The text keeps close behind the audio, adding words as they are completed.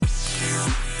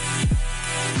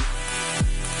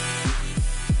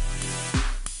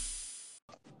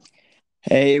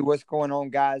Hey, what's going on,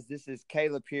 guys? This is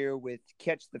Caleb here with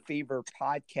Catch the Fever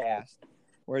podcast,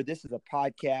 where this is a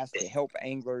podcast to help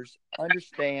anglers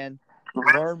understand,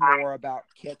 learn more about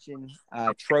catching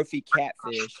trophy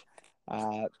catfish.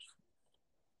 Uh,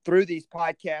 Through these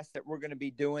podcasts that we're going to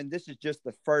be doing, this is just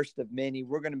the first of many.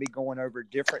 We're going to be going over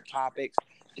different topics,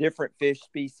 different fish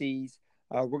species.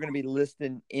 We're going to be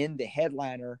listing in the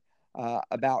headliner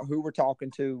about who we're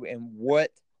talking to and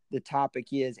what the topic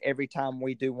is every time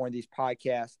we do one of these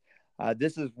podcasts.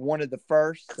 This is one of the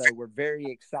first, so we're very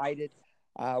excited.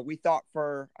 We thought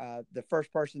for the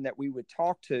first person that we would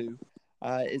talk to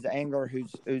is an angler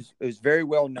who's very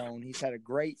well known. He's had a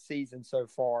great season so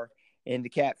far in the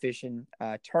catfishing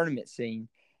tournament scene,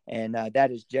 and that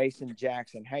is Jason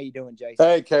Jackson. How you doing, Jason?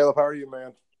 Hey, Caleb. How are you,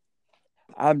 man?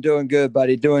 I'm doing good,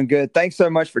 buddy. Doing good. Thanks so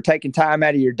much for taking time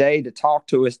out of your day to talk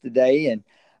to us today. And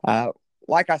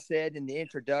like I said in the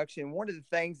introduction, one of the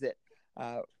things that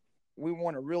we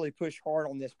want to really push hard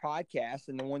on this podcast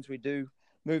and the ones we do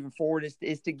moving forward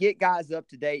is to get guys up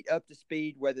to date, up to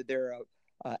speed, whether they're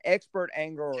a expert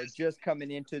angler or just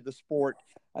coming into the sport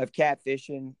of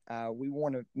catfishing. We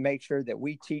want to make sure that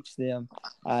we teach them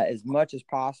as much as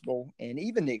possible, and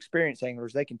even the experienced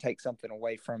anglers, they can take something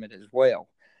away from it as well.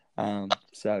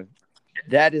 So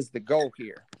that is the goal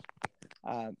here.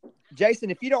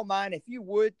 Jason, if you don't mind, if you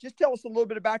would just tell us a little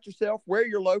bit about yourself, where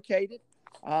you're located,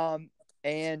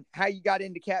 and how you got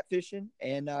into catfishing,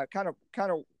 and kind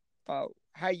of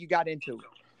how you got into it.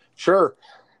 Sure.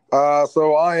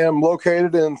 So I am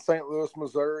located in St. Louis,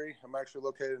 Missouri. I'm actually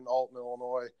located in Alton,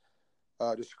 Illinois,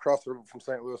 just across the river from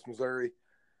St. Louis, Missouri.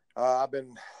 I've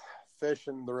been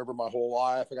fishing the river my whole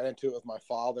life. I got into it with my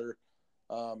father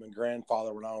and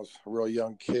grandfather when I was a real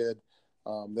young kid.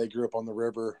 They grew up on the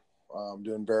river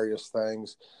doing various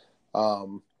things.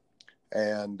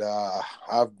 And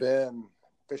I've been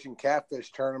fishing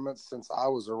catfish tournaments since I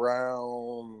was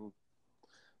around,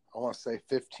 I want to say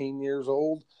 15 years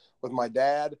old with my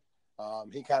dad.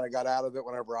 He kind of got out of it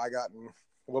whenever I got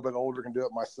a little bit older, can do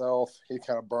it myself. He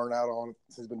kind of burned out on it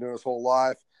since he's been doing his whole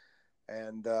life.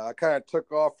 And I kind of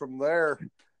took off from there.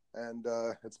 And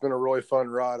it's been a really fun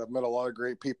ride. I've met a lot of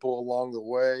great people along the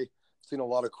way, seen a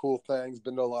lot of cool things,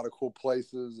 been to a lot of cool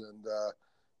places, and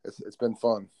it's been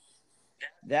fun.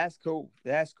 That's cool.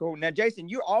 That's cool. Now, Jason,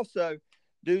 you also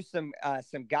do some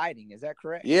guiding. Is that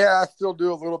correct? Yeah, I still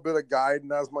do a little bit of guiding,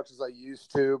 not as much as I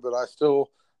used to, but I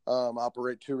still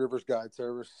operate Two Rivers Guide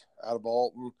Service out of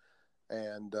Alton,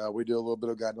 and we do a little bit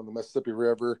of guiding on the Mississippi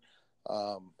River.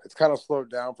 It's kind of slowed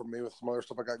down for me with some other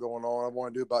stuff I got going on. I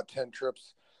want to do about 10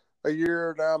 trips a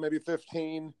year now, maybe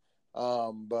 15.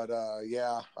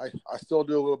 Yeah, I still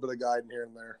do a little bit of guiding here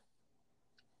and there.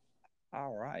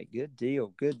 All right. Good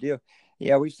deal. Good deal.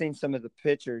 Yeah, we've seen some of the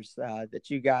pictures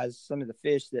that you guys, some of the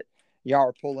fish that y'all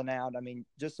are pulling out. I mean,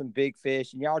 just some big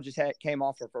fish. And y'all just came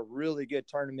off of a really good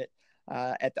tournament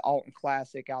at the Alton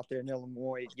Classic out there in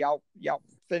Illinois. Y'all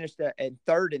finished at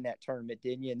third in that tournament,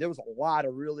 didn't you? And there was a lot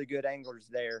of really good anglers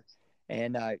there.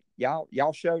 And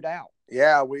y'all showed out.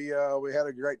 Yeah, we had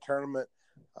a great tournament.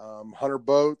 100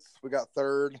 boats. We got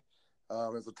third. It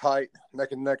was a tight neck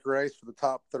and neck race for the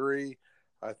top three.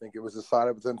 I think it was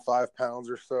decided within 5 pounds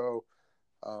or so.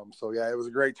 Yeah, it was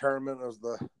a great tournament. It was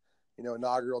the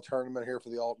inaugural tournament here for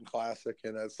the Alton Classic,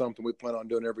 and it's something we plan on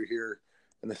doing every year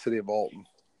in the city of Alton.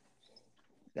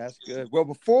 That's good. Well,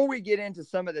 before we get into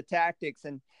some of the tactics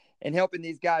and helping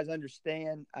these guys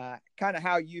understand kind of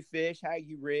how you fish, how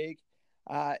you rig,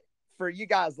 for you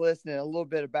guys listening, a little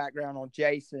bit of background on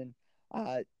Jason.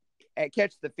 At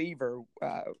Catch the Fever,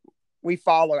 we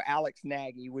follow Alex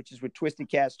Nagy, which is with Twisted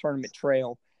Cats Tournament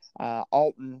Trail.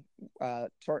 Alton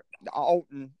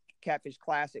Catfish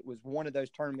Classic was one of those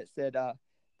tournaments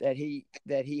that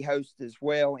he hosts as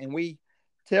well. And we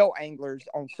tell anglers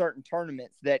on certain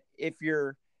tournaments that if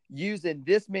you're using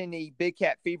this many Big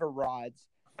Cat Fever rods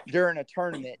during a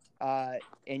tournament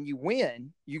and you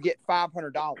win, you get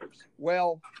 $500.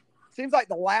 Well, seems like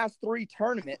the last 3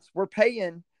 tournaments we're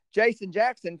paying Jason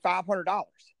Jackson $500.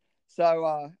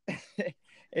 So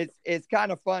it's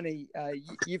kind of funny.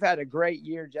 You've had a great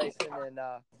year, Jason,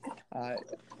 and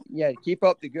yeah, keep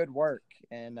up the good work.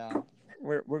 And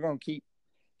we're going to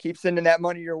keep sending that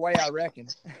money your way, I reckon.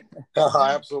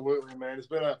 Absolutely, man. It's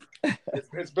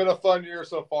been a fun year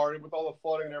so far. With all the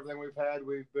flooding and everything we've had,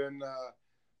 we've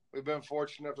been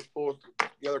fortunate enough to pull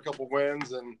together a couple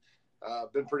wins and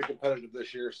been pretty competitive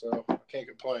this year. So I can't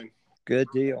complain. Good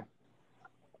deal.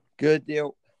 Good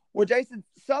deal. Well, Jason,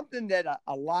 something that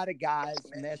a lot of guys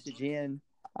message in,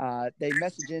 they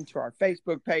message into our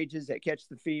Facebook pages at Catch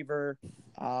the Fever.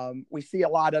 We see a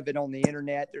lot of it on the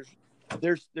internet.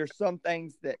 There's some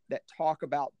things that talk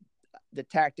about the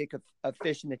tactic of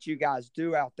fishing that you guys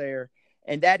do out there,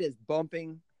 and that is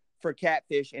bumping for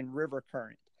catfish in river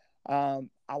current.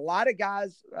 A lot of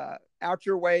guys out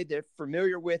your way, they're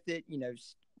familiar with it. You know,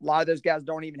 a lot of those guys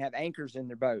don't even have anchors in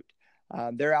their boat.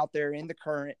 They're out there in the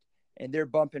current and they're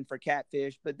bumping for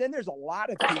catfish. But then there's a lot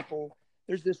of people,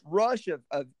 there's this rush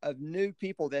of new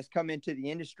people that's come into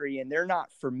the industry and they're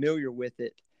not familiar with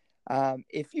it.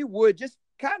 If you would just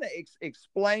kind of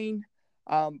explain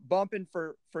bumping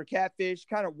for catfish,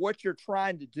 kind of what you're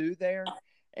trying to do there,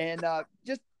 and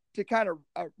just to kind of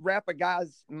wrap a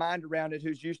guy's mind around it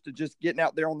who's used to just getting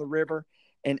out there on the river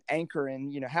and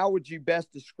anchoring. You know, how would you best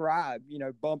describe, you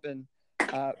know, bumping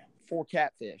for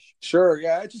catfish? Sure.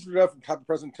 Yeah. It's just a different type of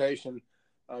presentation.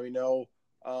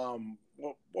 What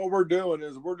we're doing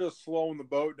is we're just slowing the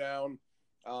boat down,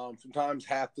 sometimes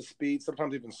half the speed,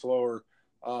 sometimes even slower,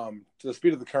 to the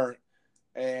speed of the current.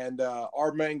 And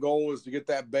our main goal is to get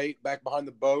that bait back behind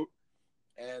the boat.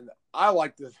 And I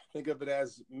like to think of it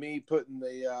as me putting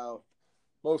the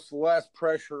less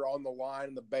pressure on the line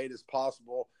and the bait as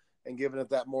possible and giving it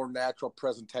that more natural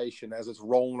presentation as it's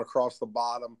rolling across the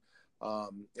bottom.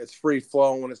 It's free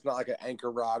flowing. It's not like an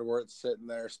anchor rod where it's sitting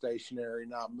there stationary,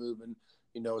 not moving.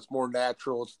 You know, it's more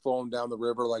natural. It's flowing down the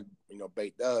river like, you know,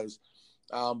 bait does.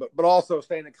 But also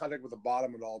staying in contact with the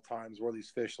bottom at all times where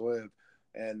these fish live,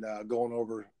 and going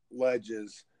over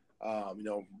ledges,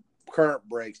 current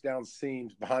breaks, down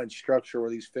seams, behind structure where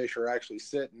these fish are actually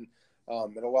sitting.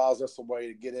 It allows us a way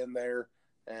to get in there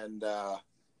and,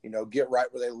 get right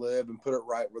where they live and put it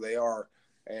right where they are.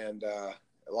 And a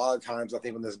lot of times I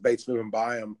think when this bait's moving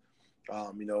by them,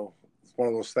 it's one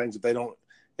of those things that they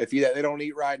don't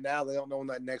eat right now, they don't know when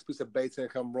that next piece of bait's going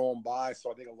to come rolling by.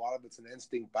 So I think a lot of it's an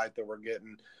instinct bite that we're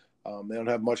getting. They don't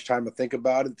have much time to think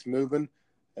about it. It's moving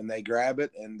and they grab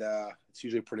it, and it's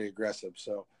usually pretty aggressive.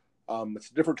 So it's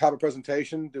a different type of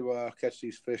presentation to catch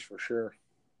these fish for sure.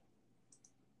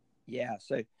 Yeah,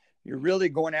 so you're really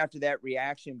going after that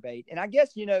reaction bait. And I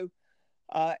guess,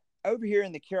 over here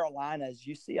in the Carolinas,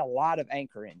 you see a lot of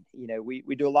anchoring. You know, we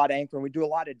do a lot of anchoring. We do a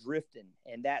lot of drifting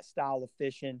and that style of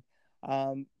fishing.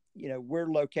 We're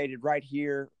located right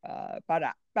here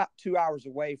about 2 hours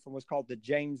away from what's called the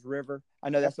James River. I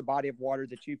know that's a body of water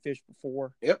that you fished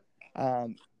before. Yep.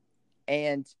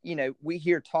 And, we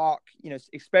hear talk,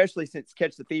 especially since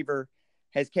Catch the Fever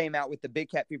has came out with the Big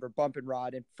Cat Fever bumping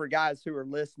rod. And for guys who are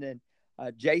listening,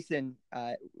 Jason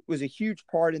was a huge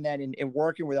part in that in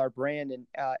working with our brand. And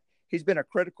he's been a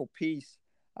critical piece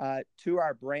to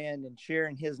our brand and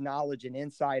sharing his knowledge and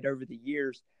insight over the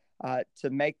years to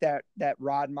make that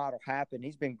rod model happen.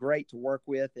 He's been great to work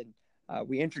with. And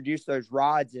we introduced those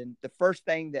rods. And the first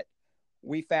thing that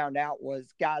we found out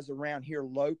was guys around here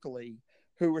locally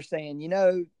who were saying,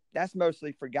 that's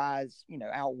mostly for guys,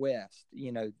 out west,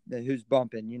 who's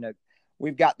bumping.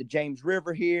 We've got the James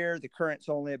River here. The current's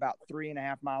only about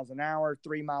 3.5 miles an hour,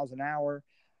 3 miles an hour.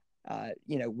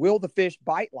 Will the fish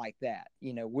bite like that?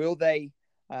 Will they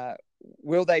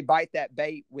bite that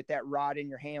bait with that rod in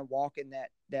your hand, walking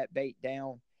that bait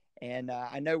down? And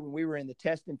I know when we were in the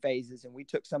testing phases and we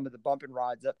took some of the bumping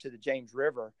rods up to the James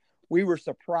River, we were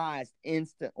surprised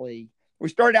instantly. We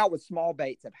started out with small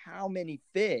baits of how many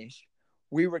fish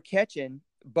we were catching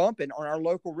bumping on our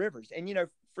local rivers. And,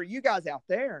 for you guys out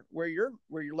there where you're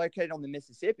located on the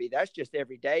Mississippi, that's just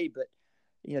every day. But,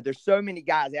 there's so many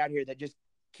guys out here that just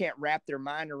can't wrap their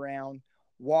mind around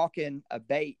walking a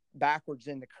bait backwards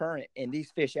in the current. And these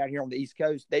fish out here on the East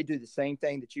Coast, they do the same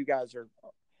thing that you guys are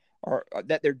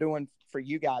that they're doing for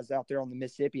you guys out there on the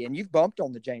Mississippi. And you've bumped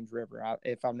on the James River,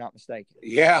 if I'm not mistaken.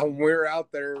 Yeah, when we were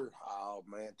out there,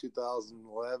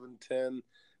 2011, 10,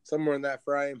 somewhere in that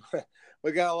frame.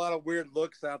 We got a lot of weird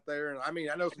looks out there. And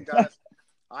I know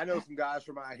some guys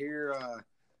from out here.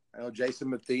 I know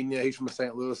Jason Mathenia, he's from a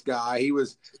St. Louis guy. He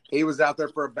was out there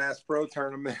for a Bass Pro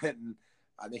tournament, and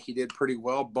I think he did pretty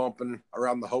well bumping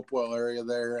around the Hopewell area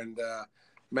there. And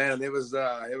man, it was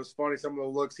funny, some of the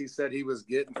looks he said he was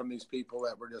getting from these people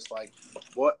that were just like,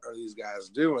 what are these guys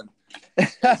doing?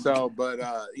 So, but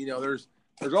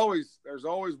there's always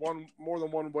more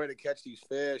than one way to catch these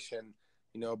fish, and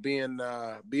being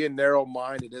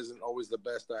narrow-minded isn't always the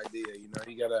best idea.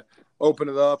 You got to open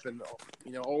it up and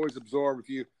always absorb.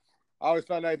 I always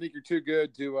find I think you're too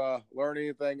good to learn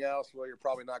anything else, well, you're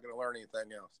probably not going to learn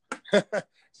anything else.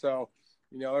 So,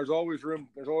 there's always room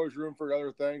for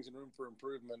other things and room for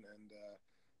improvement.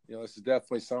 And this is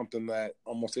definitely something that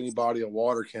almost any body of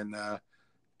water can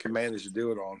manage to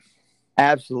do it on.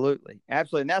 Absolutely. And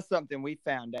that's something we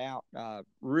found out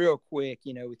real quick,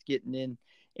 with getting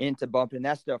into bumping.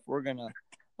 That stuff we're going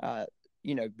to,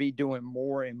 be doing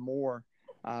more and more.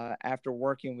 after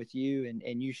working with you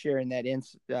and you sharing that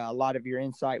a lot of your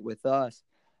insight with us.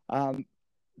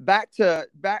 Back to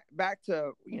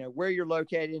where you're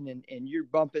located and you're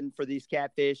bumping for these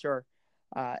catfish, or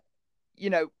you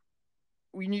know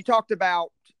when you talked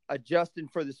about adjusting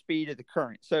for the speed of the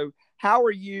current. So how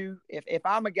are you, if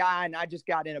I'm a guy and I just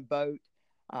got in a boat,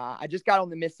 I just got on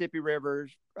the Mississippi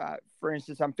rivers, for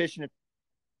instance, I'm fishing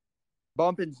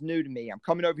bumping's new to me. I'm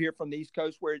coming over here from the East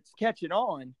Coast where it's catching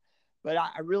on, but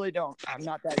I really I'm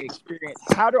not that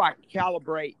experienced. How do I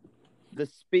calibrate the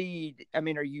speed? I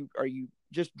mean, are you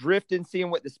just drifting, seeing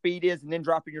what the speed is, and then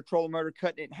dropping your trolling motor,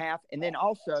 cutting it in half? And then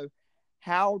also,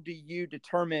 how do you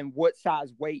determine what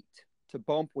size weight to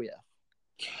bump with?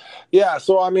 Yeah,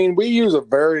 so I mean, we use one of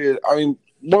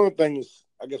the things,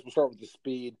 I guess we'll start with the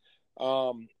speed.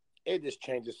 It just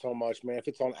changes so much, man. If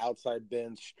it's on outside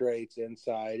bends, straights,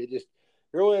 inside, it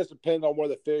really has to depend on where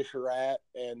the fish are at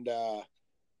and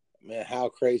man, how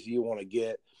crazy you want to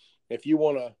get. If you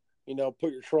want to,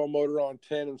 put your trolling motor on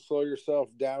 10 and slow yourself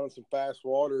down in some fast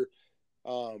water,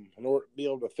 in order to be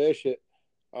able to fish it,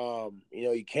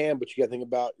 you can, but you got to think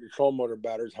about your trolling motor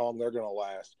batteries, how long they're going to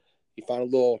last. You find a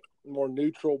little more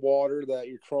neutral water that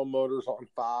your trolling motor's on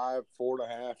 5,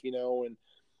 4.5, and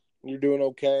you're doing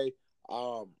okay.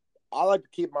 I like to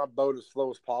keep my boat as slow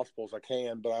as possible as I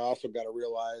can, but I also got to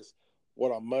realize what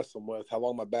I'm messing with, how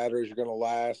long my batteries are going to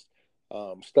last,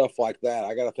 stuff like that.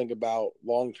 I got to think about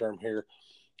long term here.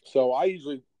 So I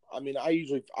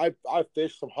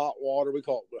fish some hot water. We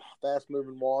call it fast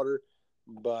moving water,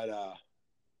 but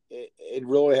it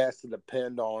really has to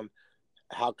depend on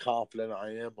how confident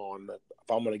I am on that.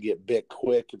 If I'm going to get bit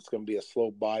quick, it's going to be a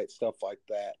slow bite, stuff like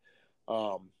that.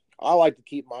 I like to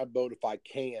keep my boat, if I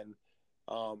can,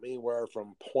 anywhere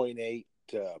from 0.8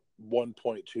 to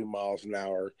 1.2 miles an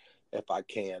hour, if I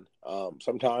can.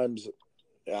 Sometimes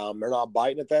they're not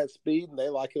biting at that speed and they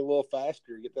like it a little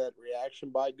faster. You get that reaction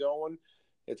bite going,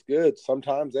 it's good.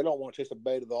 Sometimes they don't want to chase a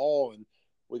bait at all, and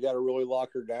we got to really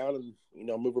lock her down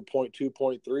and move her 0.2,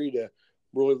 0.3 to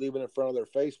really leave it in front of their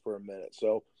face for a minute.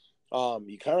 So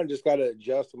you kind of just got to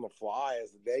adjust on the fly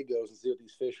as the day goes and see what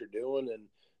these fish are doing,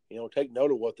 and take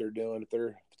note of what they're doing. If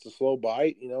it's a slow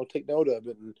bite, take note of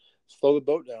it and slow the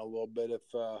boat down a little bit. If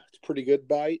it's a pretty good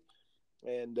bite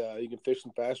and you can fish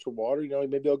in faster water,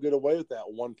 maybe I'll get away with that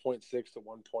 1.6 to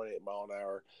 1.8 mile an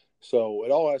hour. So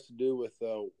it all has to do with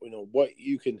what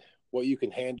you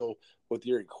can handle with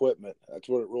your equipment. That's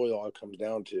what it really all comes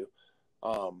down to.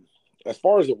 As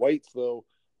far as the weights, though,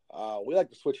 we like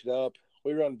to switch it up.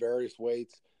 We run various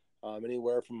weights,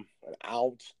 anywhere from an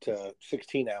ounce to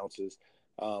 16 ounces.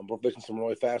 We're fishing some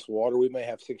really fast water. We may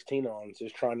have 16 on,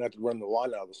 just trying not to run the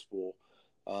line out of the spool.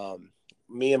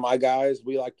 Me and my guys,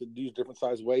 we like to use different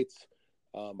size weights.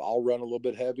 I'll run a little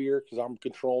bit heavier because I'm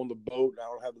controlling the boat and I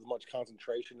don't have as much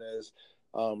concentration as,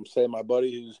 say, my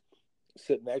buddy who's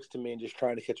sitting next to me and just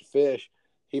trying to catch a fish.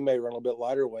 He may run a little bit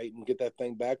lighter weight and get that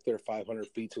thing back there 500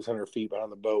 feet, 600 feet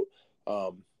behind the boat.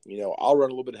 I'll run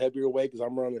a little bit heavier weight because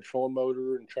I'm running the trolling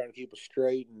motor and trying to keep it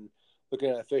straight and looking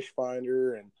at a fish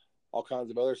finder and all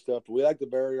kinds of other stuff. But we like to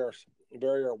vary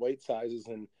our weight sizes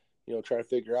and try to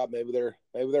figure out maybe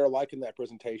they're liking that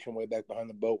presentation way back behind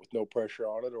the boat with no pressure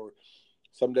on it, or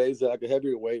some days they like a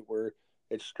heavier weight where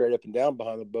it's straight up and down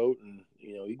behind the boat, and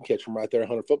you can catch them right there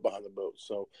 100 foot behind the boat.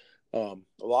 So a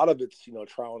lot of it's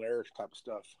trial and error type of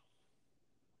stuff.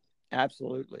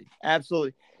 Absolutely.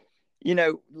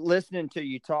 Listening to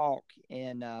you talk,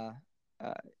 and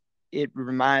it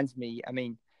reminds me, I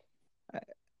mean,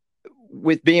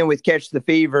 with being with Catch the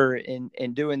Fever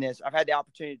and doing this, I've had the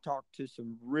opportunity to talk to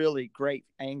some really great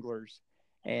anglers.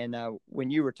 And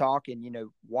when you were talking,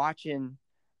 watching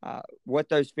what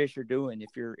those fish are doing, if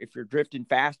you're drifting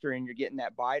faster and you're getting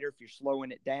that bite, or if you're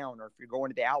slowing it down, or if you're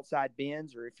going to the outside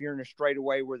bends, or if you're in a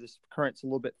straightaway where the current's a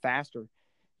little bit faster,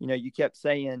 you kept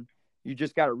saying you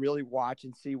just got to really watch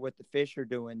and see what the fish are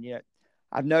doing.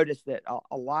 I've noticed that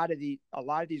a lot of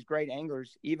these great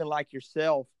anglers, even like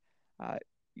yourself,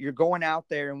 you're going out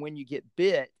there, and when you get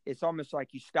bit, it's almost like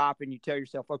you stop and you tell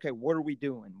yourself, okay, what are we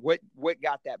doing? What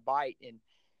got that bite? And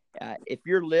if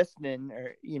you're listening,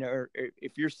 or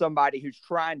if you're somebody who's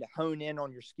trying to hone in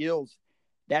on your skills,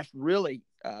 that's really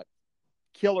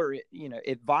killer,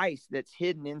 advice that's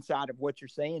hidden inside of what you're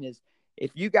saying. Is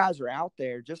if you guys are out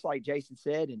there, just like Jason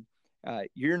said, and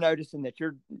you're noticing that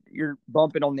you're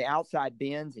bumping on the outside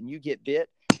bends and you get bit,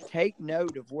 take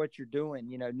note of what you're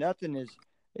doing. Nothing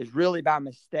is really by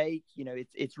mistake.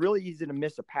 It's really easy to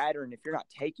miss a pattern if you're not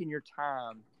taking your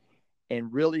time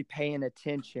and really paying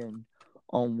attention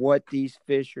on what these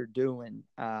fish are doing.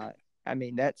 I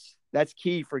mean, that's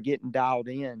key for getting dialed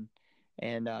in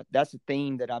And that's a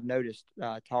theme that I've noticed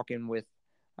talking with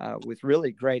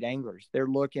really great anglers. They're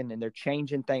looking and they're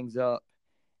changing things up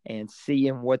and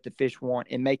seeing what the fish want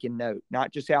and making note,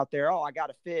 not just out there, oh, I got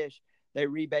a fish. They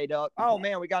rebait up. Oh,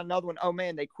 man, we got another one. Oh,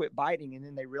 man, they quit biting. And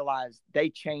then they realized they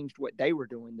changed what they were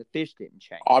doing. The fish didn't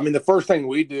change. I mean, the first thing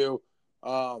we do,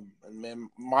 and man,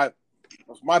 my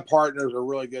partners are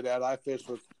really good at it. I fish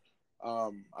with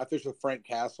Frank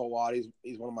Castle a lot.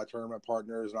 He's one of my tournament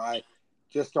partners. And I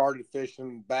just started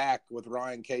fishing back with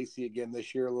Ryan Casey again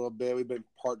this year a little bit. We've been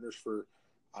partners for,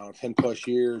 10 plus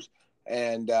years.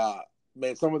 And,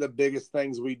 man, some of the biggest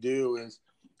things we do is,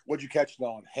 what'd you catch it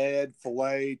on? Head,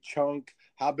 fillet, chunk?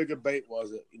 How big a bait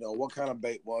was it? What kind of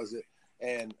bait was it?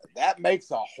 And that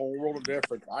makes a whole world of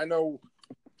difference. I know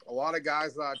a lot of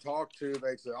guys that I talk to,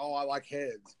 they say, oh, I like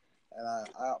heads. And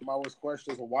my always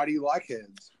question is, well, why do you like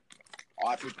heads? Oh,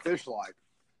 that's what fish like.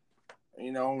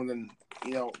 And then, I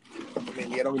mean, don't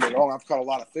get me wrong, I've caught a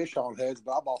lot of fish on heads,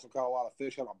 but I've also caught a lot of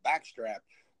fish on a backstrap,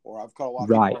 or I've caught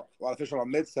a lot of fish on a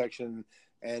midsection.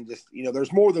 And just, there's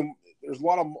a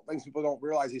lot of things people don't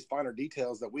realize, these finer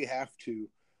details that we have to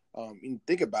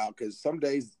think about, because some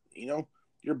days,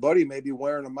 your buddy may be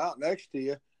wearing them out next to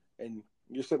you and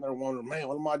you're sitting there wondering, man,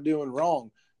 what am I doing wrong?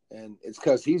 And it's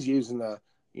because he's using a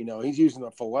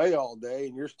fillet all day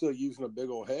and you're still using a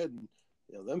big old head. And,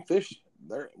 them fish,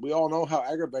 we all know how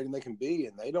aggravating they can be,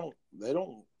 and they don't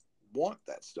want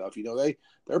that stuff.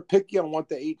 They're picky on what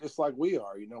they eat, just like we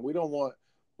are. We don't want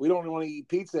to eat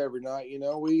pizza every night. We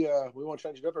want to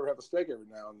change it up or have a steak every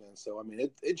now and then. So I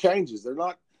mean, it changes. They're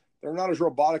not as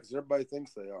robotic as everybody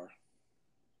thinks they are.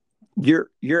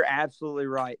 You're absolutely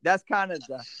right. That's kind of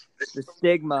the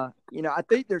stigma. I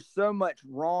think there's so much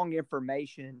wrong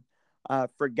information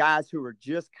for guys who are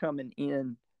just coming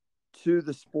in to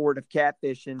the sport of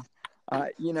catfishing.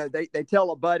 They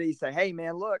tell a buddy, say, hey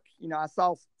man, look, I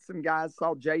saw some guys,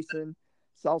 saw Jason,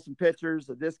 saw some pictures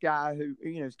of this guy who,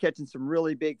 is catching some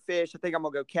really big fish. I think I'm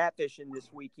going to go catfishing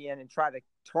this weekend and try to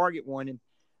target one. And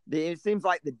it seems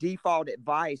like the default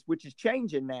advice, which is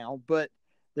changing now, but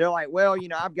they're like, well,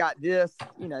 I've got this,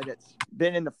 that's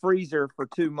been in the freezer for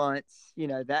 2 months,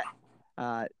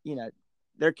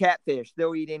 they're catfish.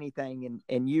 They'll eat anything.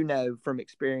 And from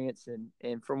experience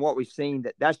and from what we've seen,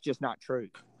 that's just not true.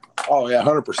 Oh yeah,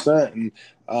 100%. And,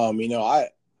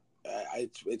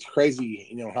 it's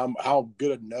crazy, how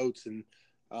good of notes. And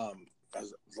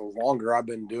as the longer I've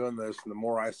been doing this and the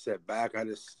more I sit back, I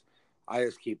just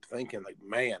keep thinking, like,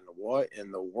 man, what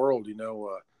in the world,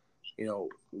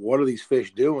 what are these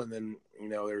fish doing? And,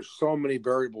 there's so many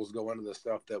variables go into the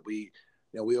stuff that we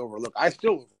overlook. I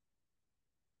still,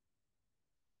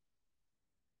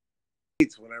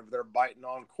 whenever they're biting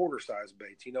on quarter size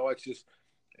baits, it's just,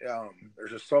 there's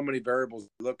just so many variables to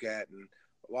look at, and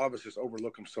a lot of us just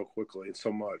overlook them so quickly and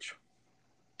so much.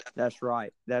 That's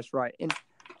right. And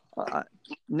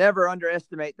never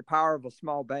underestimate the power of a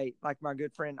small bait. Like my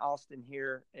good friend Austin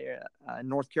here in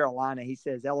North Carolina, he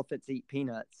says elephants eat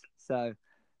peanuts. So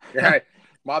yeah,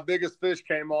 my biggest fish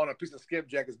came on a piece of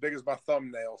skipjack as big as my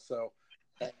thumbnail. So,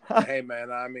 hey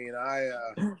man, I mean,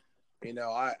 I'm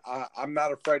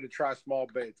not afraid to try small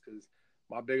baits, because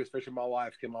my biggest fish in my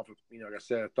life came off of, like I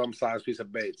said, a thumb-sized piece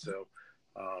of bait. So,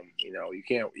 you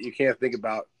can't think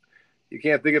about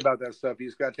that stuff. You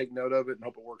just got to take note of it and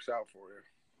hope it works out for you.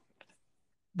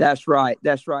 That's right.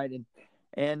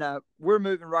 And we're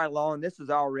moving right along. This has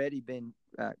already been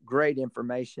great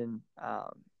information,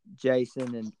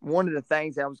 Jason. And one of the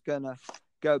things I was going to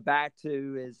go back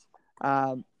to is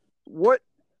what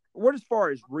as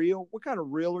far as reel, what kind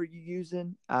of reel are you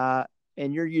using?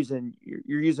 And you're using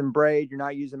braid, you're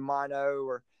not using mono,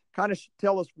 or kind of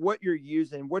tell us what you're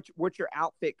using, what your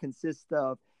outfit consists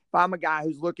of. If I'm a guy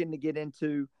who's looking to get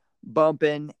into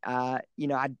bumping, I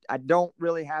don't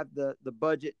really have the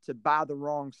budget to buy the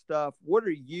wrong stuff. What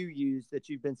are you use that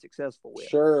you've been successful with?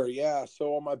 Sure. Yeah.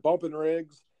 So on my bumping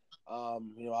rigs,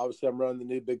 obviously I'm running the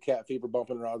new Big Cat Fever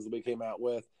bumping rods that we came out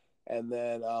with. And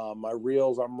then my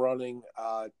reels, I'm running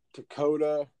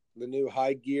Takota, the new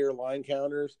high gear line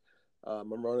counters.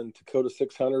 I'm running Takota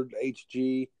 600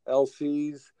 HG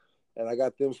LCs, and I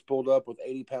got them spooled up with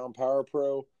 80-pound Power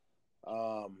Pro.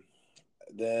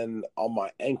 Then on my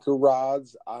anchor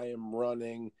rods, I am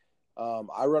running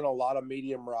I run a lot of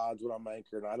medium rods when I'm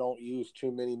anchoring. I don't use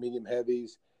too many medium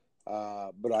heavies,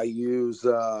 but I use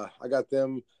I got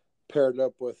them paired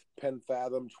up with Penn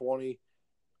Fathom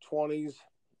 2020s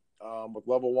with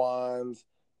level winds,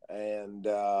 and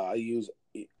I use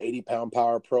 80-pound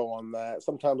Power Pro on that.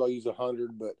 Sometimes I'll use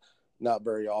 100, but not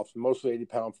very often. Mostly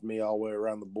 80-pound for me all the way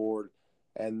around the board.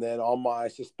 And then on my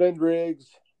suspend rigs,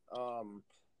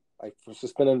 like for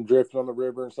suspending and drifting on the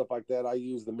river and stuff like that, I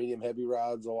use the medium heavy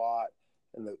rods a lot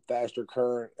and the faster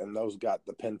current, and those got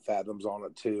the 10 fathoms on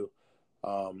it too.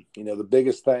 The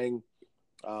biggest thing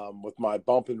with my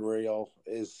bumping reel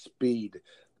is speed,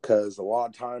 because a lot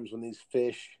of times when these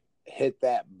fish hit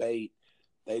that bait,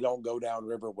 they don't go down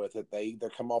river with it. They either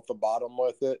come off the bottom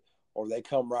with it or they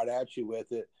come right at you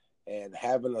with it. And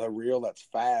having a reel that's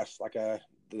fast, like the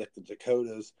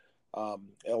Dakotas,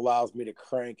 it allows me to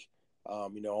crank,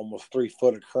 almost 3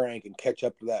 foot of crank and catch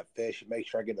up to that fish and make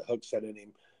sure I get the hook set in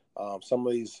him. Some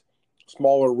of these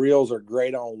smaller reels are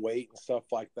great on weight and stuff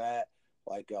like that.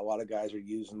 Like a lot of guys are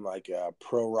using like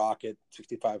Pro Rocket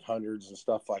 6500s and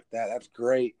stuff like that. That's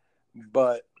great.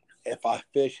 But if a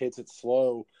fish hits it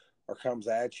slow or comes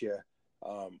at you,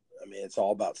 it's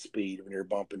all about speed. When you're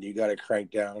bumping, you got to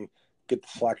crank down, get the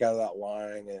slack out of that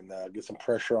line, and get some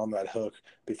pressure on that hook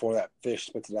before that fish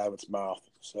spits it out of its mouth.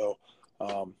 So,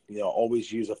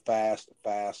 always use a fast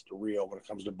reel when it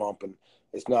comes to bumping.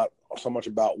 It's not so much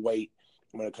about weight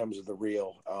when it comes to the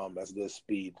reel as it is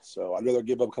speed. So I'd rather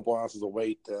give up a couple ounces of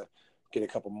weight to get a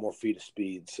couple more feet of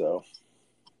speed. So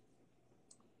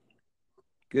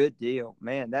good deal,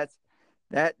 man. That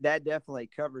definitely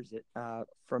covers it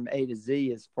from A to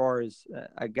Z as far as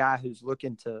a guy who's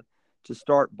looking to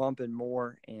start bumping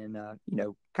more and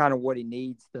kind of what he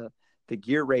needs, the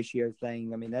gear ratio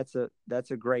thing. I mean, that's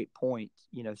a great point.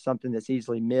 Something that's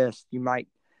easily missed. You might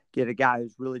get a guy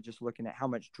who's really just looking at how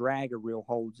much drag a reel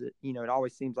holds it. It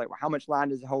always seems like, well, how much line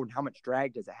does it hold and how much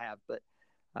drag does it have? But,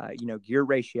 gear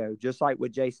ratio, just like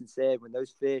what Jason said, when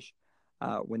those fish,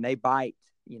 when they bite,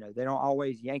 they don't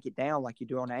always yank it down like you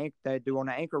do on an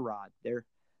anchor rod.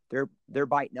 They're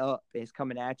biting up and it's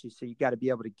coming at you. So you got to be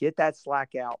able to get that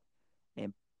slack out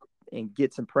and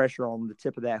get some pressure on the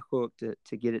tip of that hook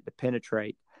to get it to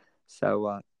penetrate.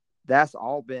 So that's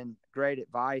all been great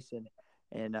advice.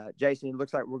 And Jason, it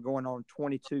looks like we're going on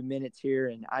 22 minutes here,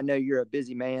 and I know you're a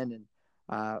busy man,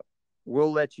 and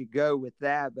we'll let you go with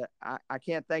that. But I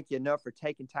can't thank you enough for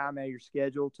taking time out of your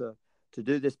schedule to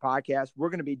do this podcast. We're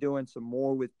going to be doing some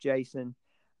more with Jason,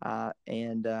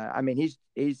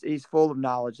 he's full of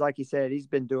knowledge. Like he said, he's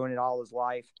been doing it all his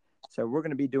life. So we're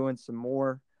going to be doing some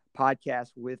more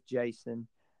podcasts with Jason.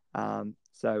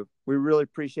 So we really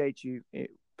appreciate you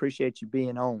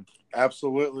being on.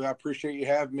 Absolutely. I appreciate you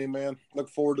having me, man. Look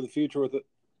forward to the future with it.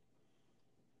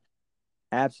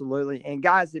 Absolutely. And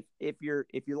guys, if you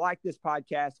like this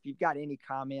podcast, if you've got any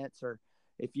comments or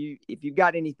if you've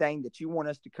got anything that you want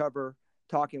us to cover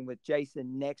talking with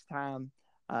Jason next time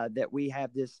that we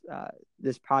have this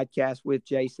podcast with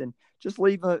Jason, just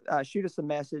shoot us a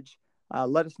message.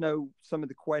 Let us know some of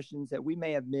the questions that we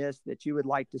may have missed that you would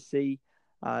like to see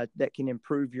that can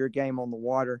improve your game on the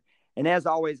water. And as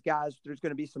always, guys, there's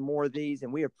going to be some more of these,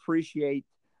 and we appreciate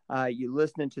you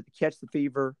listening to the Catch the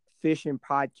Fever Fishing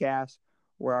Podcast,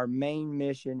 where our main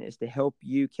mission is to help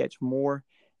you catch more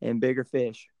and bigger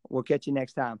fish. We'll catch you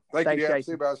next time. Thank you, Jason.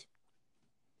 See you, guys.